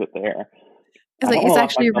gonna leave it there. It's I like don't it's wanna lock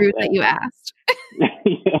actually myself rude that you asked.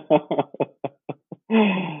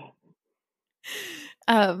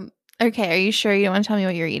 in. Okay, are you sure you don't want to tell me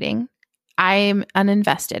what you're eating? I'm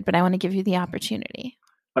uninvested, but I want to give you the opportunity.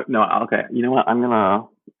 No, okay. You know what? I'm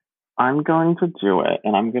going to do it,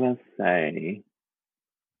 and I'm gonna say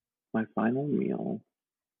my final meal.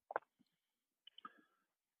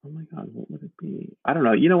 Oh my God, what would it be? I don't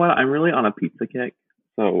know. You know what? I'm really on a pizza kick.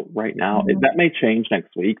 So right now, that may change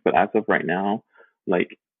next week, but as of right now,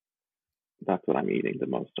 like that's what I'm eating the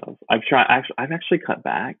most of. I've actually cut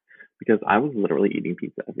back because I was literally eating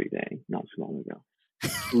pizza every day not too long ago.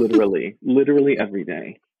 literally every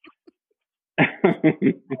day.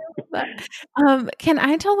 Can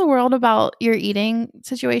I tell the world about your eating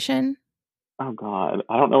situation? Oh God,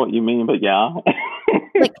 I don't know what you mean, but yeah.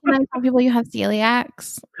 Like, can I tell people you have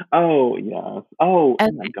celiacs? Oh yes. Oh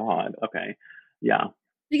Okay. my God. Okay. Yeah.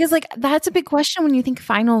 Because like that's a big question when you think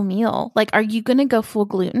final meal. Like, are you gonna go full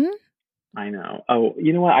gluten? I know. Oh,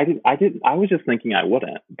 you know what? I was just thinking I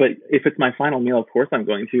wouldn't. But if it's my final meal, of course I'm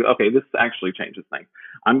going to. Okay, this actually changes things.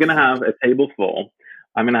 I'm going to have a table full.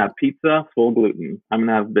 I'm going to have pizza, full gluten. I'm going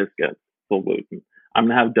to have biscuits, full gluten. I'm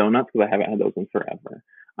going to have donuts because I haven't had those in forever.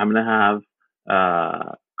 I'm going to have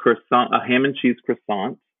croissant, a ham and cheese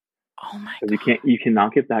croissant. Oh my God. You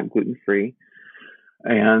cannot get that gluten free.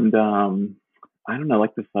 And I don't know,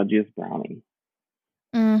 like the fudgiest brownie.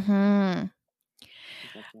 Mm-hmm.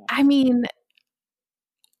 I mean,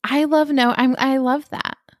 I love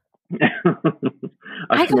that.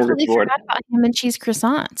 I completely forgot about ham and cheese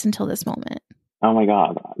croissants until this moment. Oh my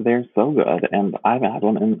God, they're so good, and I've had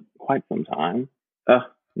one in quite some time.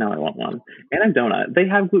 Now I want one. And a donut. They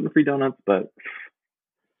have gluten-free donuts, but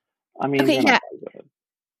I mean, okay, they're yeah. not so good.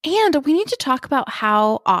 And we need to talk about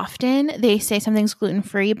how often they say something's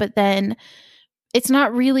gluten-free, but then it's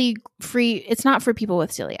not really free. It's not for people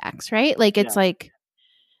with celiacs, right? Like it's like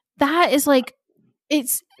that is like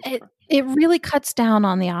it really cuts down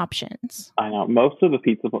on the options. I know most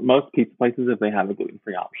pizza places, if they have a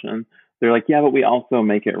gluten-free option, they're like, yeah, but we also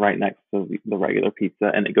make it right next to the regular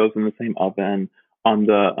pizza, and it goes in the same oven on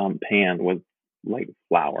the pan with like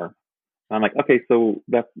flour. And I'm like, okay, so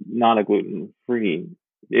that's not a gluten-free.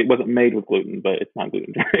 It wasn't made with gluten, but it's not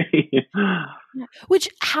gluten-free. Which,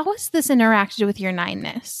 how has this interacted with your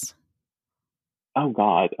 9-ness? Oh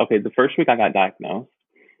God. Okay, the first week I got diagnosed,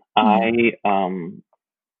 Tyler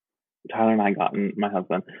and I my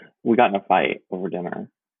husband, we got in a fight over dinner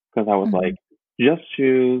because I was like, just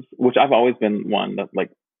choose, which I've always been one that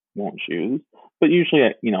like won't choose, but usually,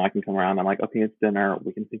 I can come around. I'm like, okay, it's dinner.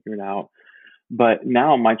 We can figure it out. But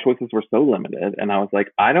now my choices were so limited, and I was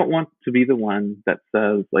like, I don't want to be the one that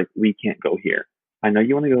says like, we can't go here. I know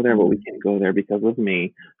you want to go there, but we can't go there because of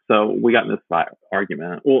me. So we got in this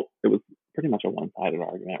argument. Well, it was pretty much a one-sided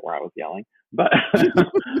argument where I was yelling, but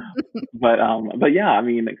but yeah, I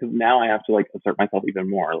mean, because now I have to like assert myself even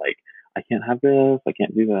more. Like, I can't have this. I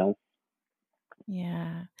can't do this.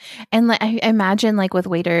 Yeah, and like I imagine, like with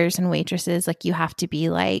waiters and waitresses, like you have to be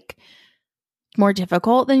like more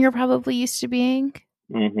difficult than you're probably used to being.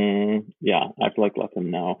 Yeah, I have to like let them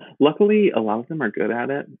know. Luckily, a lot of them are good at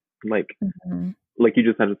it. Like you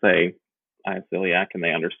just have to say, I have celiac, and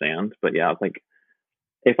they understand. But yeah, it's like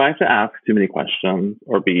if I have to ask too many questions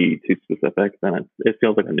or be too specific, then it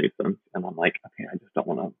feels like a nuisance. And I'm like, okay, I just don't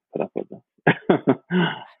want to put up with this.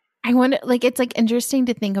 I wonder, like, it's like interesting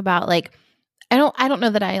to think about, like, I don't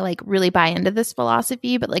know that I like really buy into this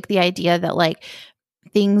philosophy, but like the idea that like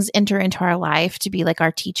things enter into our life to be like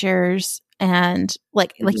our teachers, and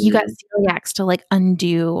like you got celiacs to like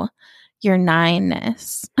undo your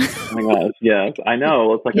 9-ness. Oh my gosh, yes, I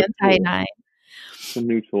know. It's like anti-9. It's a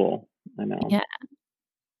new tool. I know. Yeah.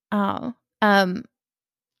 Oh.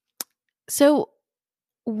 So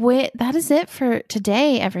that is it for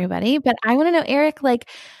today, everybody. But I want to know, Eric, like,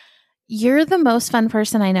 you're the most fun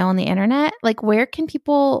person I know on the internet. Like, where can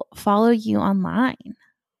people follow you online?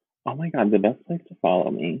 Oh my God, the best place to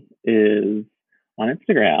follow me is on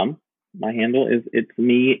Instagram. My handle is It's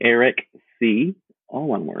Me, Eric C. All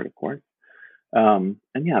one word, of course. And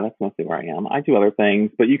yeah, that's mostly where I am. I do other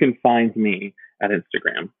things, but you can find me at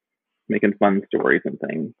Instagram, making fun stories and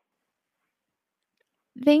things.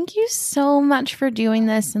 Thank you so much for doing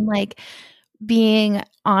this and like being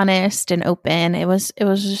honest and open. It was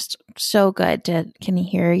just so good to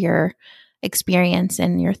hear your experience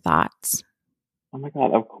and your thoughts. Oh my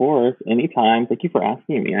God, of course. Anytime. Thank you for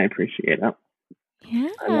asking me. I appreciate it. Yeah.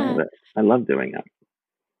 I love it. I love doing it.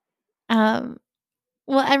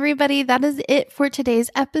 Well, everybody, that is it for today's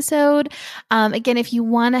episode. Again, if you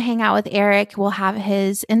want to hang out with Eric, we'll have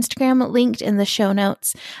his Instagram linked in the show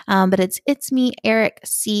notes. But it's me, Eric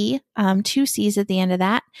C, 2 C's at the end of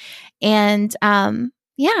that. And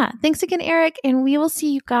yeah, thanks again, Eric. And we will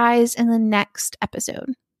see you guys in the next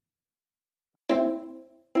episode.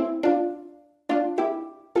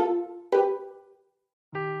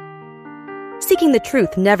 Seeking the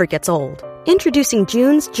truth never gets old. Introducing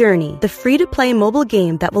June's Journey, the free-to-play mobile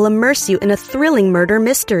game that will immerse you in a thrilling murder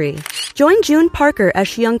mystery. Join June Parker as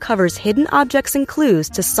she uncovers hidden objects and clues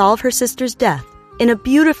to solve her sister's death in a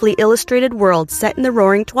beautifully illustrated world set in the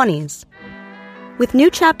Roaring 20s. With new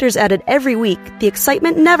chapters added every week, the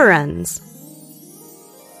excitement never ends.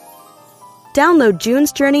 Download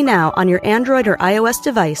June's Journey now on your Android or iOS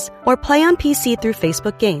device, or play on PC through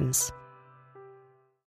Facebook Games.